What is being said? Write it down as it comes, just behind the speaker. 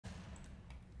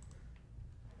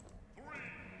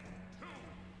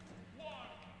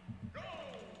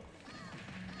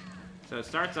So it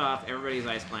starts off, everybody's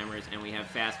Ice Climbers, and we have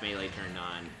Fast Melee turned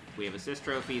on. We have Assist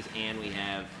Trophies, and we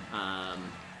have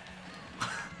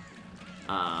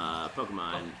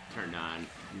Pokemon turned on.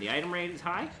 The item rate is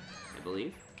high, I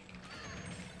believe.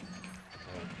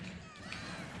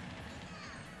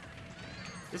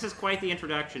 This is quite the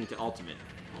introduction to Ultimate.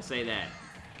 I'll say that.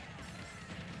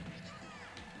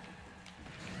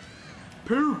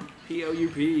 Poop!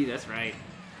 P-O-U-P, that's right.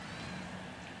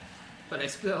 But I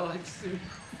spell like soup.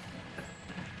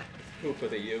 Poop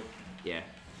with a U. Yeah.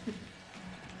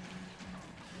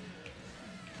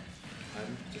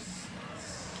 I'm just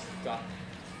stuck.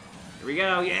 Here we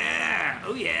go, yeah!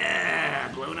 Oh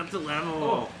yeah! Blowing up the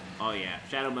level! Oh yeah,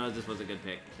 Shadow Moses was a good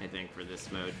pick, I think, for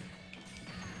this mode.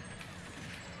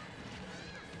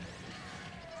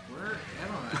 Where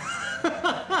am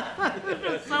I?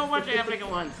 There's so much happening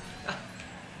at once.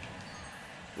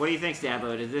 What do you think,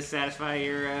 Stabbo? Does this satisfy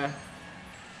your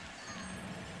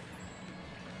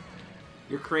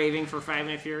craving for Five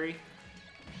Night Fury?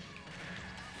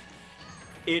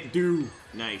 It do.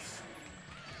 Nice.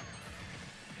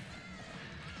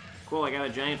 Cool, I got a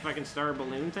giant fucking star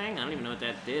balloon thing? I don't even know what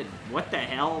that did. What the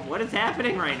hell? What is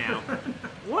happening right now?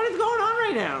 What is going on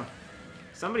right now?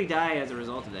 Somebody died as a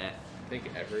result of that. I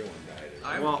think everyone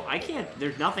died. Well, I can't.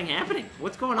 There's nothing happening.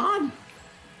 What's going on?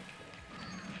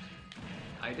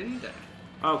 I didn't die.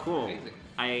 Oh, cool. Amazing.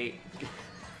 I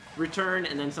return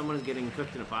and then someone is getting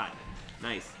cooked in a pot.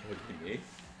 Nice. Would it be me?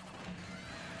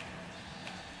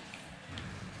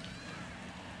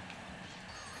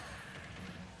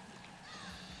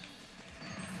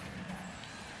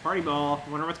 Party ball.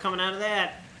 Wonder what's coming out of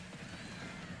that.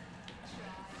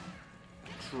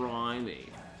 Try me.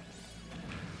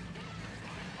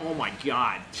 Oh my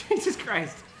god. Jesus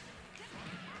Christ.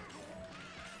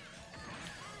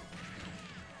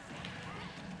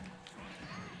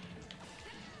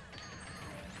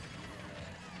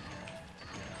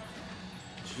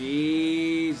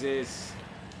 Jesus.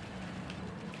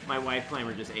 My wife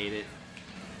climber just ate it.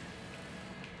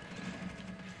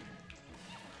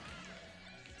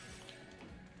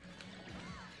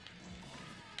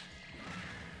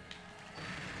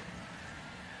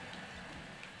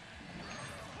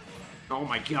 Oh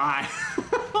my god.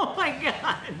 Oh my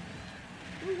god.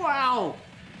 Wow.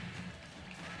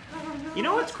 You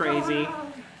know what's crazy?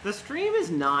 The stream is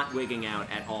not wigging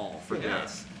out at all for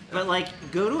this. But like,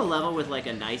 go to a level with like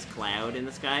a nice cloud in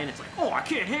the sky and it's like, oh, I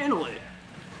can't handle it.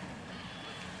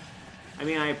 I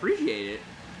mean, I appreciate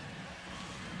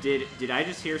it. Did I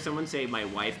just hear someone say my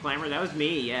wife climber? That was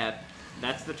me, yeah.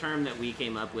 That's the term that we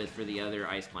came up with for the other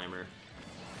ice climber.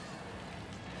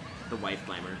 The wife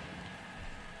climber.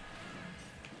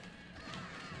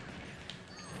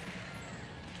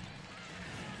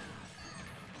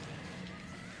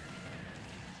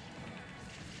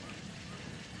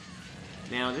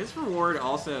 Now, this reward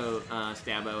also,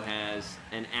 Stabbo, has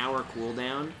an hour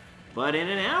cooldown, but in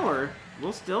an hour,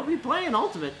 we'll still be playing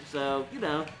Ultimate, so, you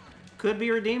know, could be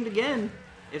redeemed again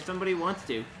if somebody wants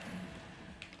to.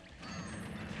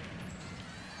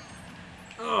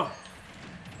 Ugh.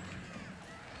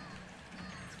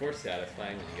 It's more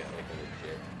satisfying when you get like a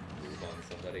legit move on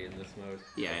somebody in this mode.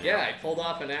 Yeah, I know. Yeah, I pulled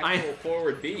off an actual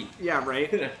forward B. Yeah,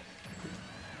 right?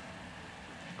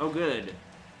 Oh, good.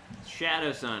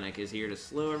 Shadow Sonic is here to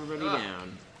slow everybody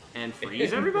down. And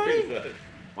freeze everybody?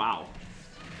 Wow.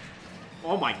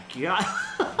 Oh my god.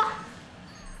 I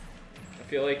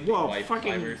feel like Whoa, white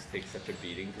fucking... climbers take such a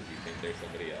beating because you think there's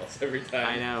somebody else every time.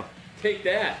 I know. Take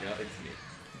that! No, it's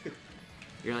me.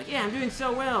 You're like, yeah, I'm doing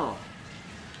so well.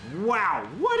 Wow,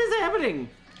 what is happening?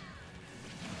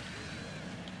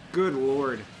 Good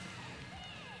lord.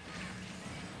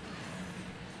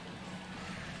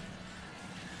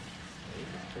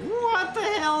 What the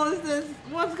hell is this?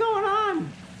 What's going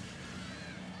on?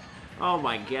 Oh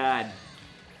my god.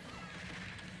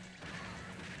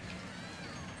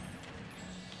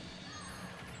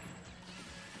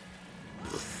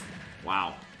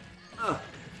 Wow. Ugh.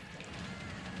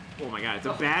 Oh my god, it's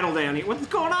a battle down here. What's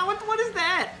going on? What is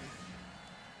that?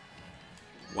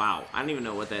 Wow, I don't even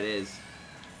know what that is.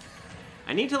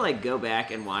 I need to like go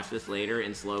back and watch this later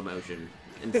in slow motion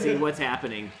and see what's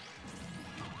happening.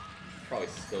 Probably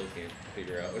still can't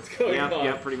figure out what's going on.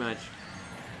 Yep, pretty much.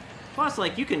 Plus,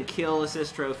 like, you can kill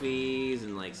assist trophies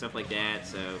and like stuff like that,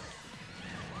 so...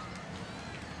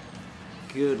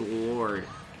 Good lord.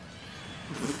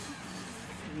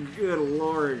 Good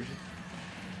lord.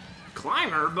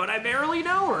 Climber, but I barely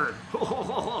know her.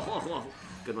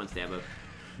 Good one, Stabbo.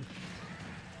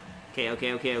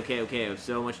 Okay.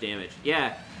 So much damage.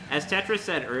 Yeah, as Tetris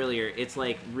said earlier, it's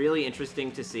like really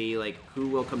interesting to see like who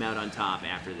will come out on top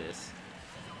after this.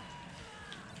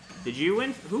 Did you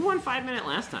win? Who won 5-minute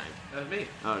last time? That was me.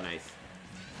 Oh, nice.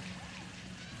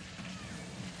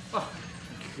 Oh,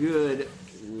 Good.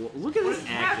 Look at what this is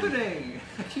action. happening?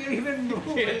 I can't even move.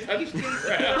 Can't touch He's the getting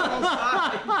ground. all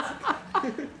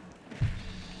sides.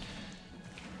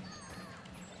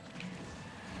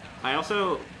 I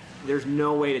also, there's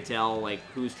no way to tell, like,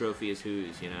 whose trophy is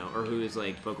whose, you know, or whose,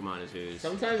 like, Pokemon is whose.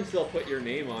 Sometimes they'll put your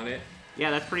name on it.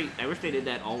 Yeah, that's pretty, I wish they did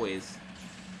that always.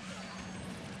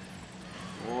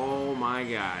 Oh my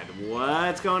god,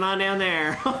 what's going on down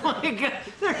there? Oh my god,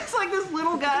 there's like this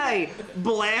little guy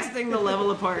blasting the level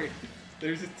apart.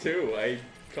 There's two. I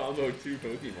comboed 2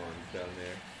 Pokemons down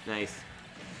there. Nice.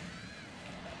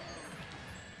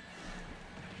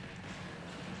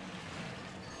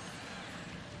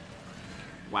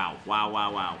 Wow, wow,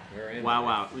 wow, wow. We're in Wow,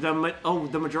 wow.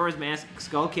 The Majora's Mask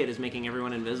Skull Kid is making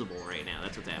everyone invisible right now.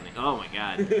 That's what's happening. Oh my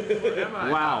god. What am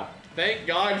I? Wow. Thank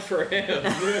God for him.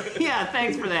 Yeah,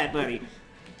 thanks for that, buddy.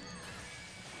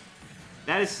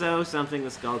 That is so something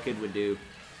the Skull Kid would do.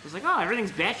 It's like, oh,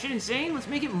 everything's batshit insane. Let's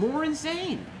make it more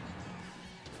insane.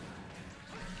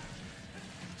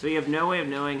 So you have no way of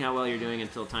knowing how well you're doing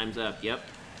until time's up. Yep.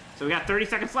 So we got 30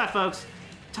 seconds left, folks.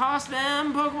 Toss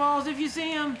them Pokeballs if you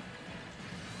see them.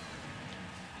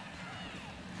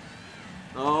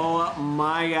 Oh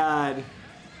my god.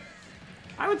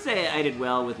 I would say I did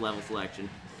well with level selection.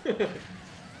 Whoa!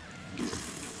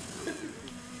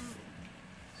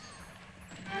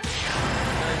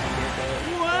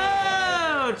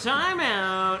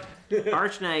 Timeout!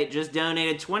 Arch Knight just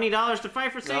donated $20 to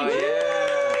Fight for Sage.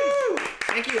 Oh, Woo!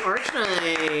 Thank you, Arch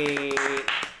Knight.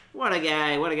 What a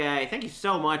guy, what a guy. Thank you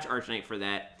so much, Arch Knight, for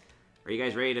that. Are you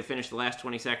guys ready to finish the last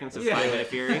 20 seconds of Yeah. 5-Minute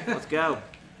Fury? Let's go.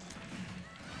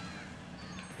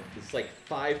 It's like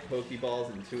 5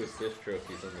 Pokeballs and 2 assist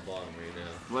trophies on the bottom right now.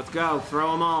 Let's go.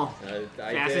 Throw them all. I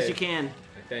Fast did, as you can.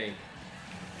 I think.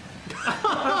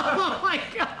 Oh my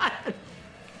god!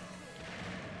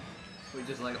 We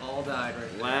just like all died right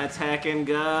there. Let's heckin'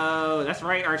 go. That's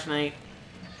right, Arch Knight.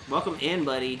 Welcome in,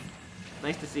 buddy.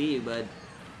 Nice to see you, bud.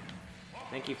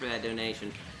 Thank you for that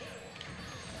donation.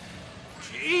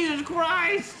 Jesus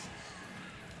Christ!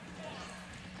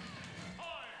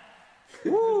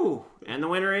 Woo! And the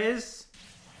winner is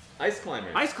Ice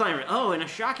Climber. Ice Climber. Oh, and a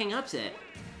shocking upset.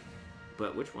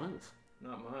 But which ones?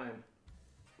 Not mine.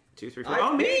 2, 3, 4.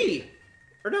 Oh, me!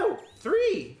 Or no,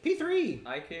 3. P3.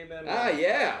 I came in. Ah,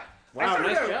 yeah. Wow,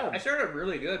 nice job. I started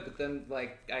really good, but then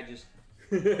like I just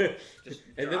And then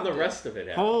dropped the it. rest of it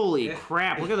happened. Holy Yeah.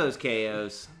 crap! Look at those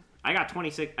KOs. I got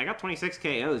 26. I got 26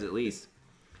 KOs at least.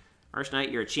 Arch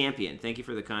Knight, you're a champion. Thank you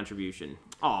for the contribution.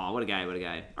 Aw, what a guy! What a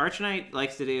guy. Arch Knight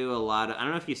likes to do a lot of. I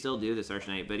don't know if you still do this, Arch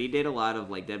Knight, but he did a lot of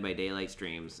like Dead by Daylight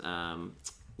streams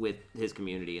with his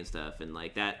community and stuff, and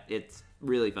like that. It's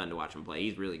really fun to watch him play.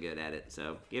 He's really good at it.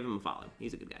 So give him a follow.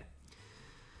 He's a good guy.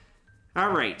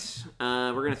 All right,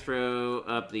 we're gonna throw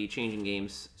up the changing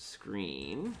games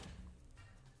screen.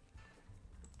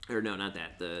 Or no, not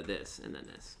that. This and then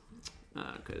this,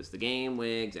 because the game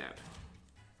wigs out.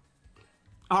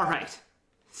 All right,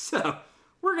 so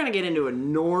we're gonna get into a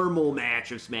normal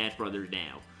match of Smash Brothers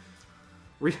now.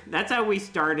 That's how we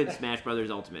started Smash Brothers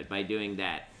Ultimate, by doing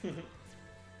that.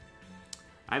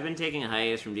 I've been taking a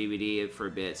hiatus from DVD for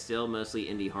a bit. Still mostly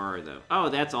indie horror though. Oh,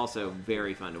 that's also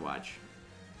very fun to watch.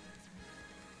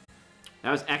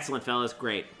 That was excellent, fellas.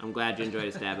 Great. I'm glad you enjoyed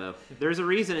it, Stabbo. There's a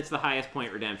reason it's the highest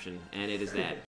point redemption, and it is that.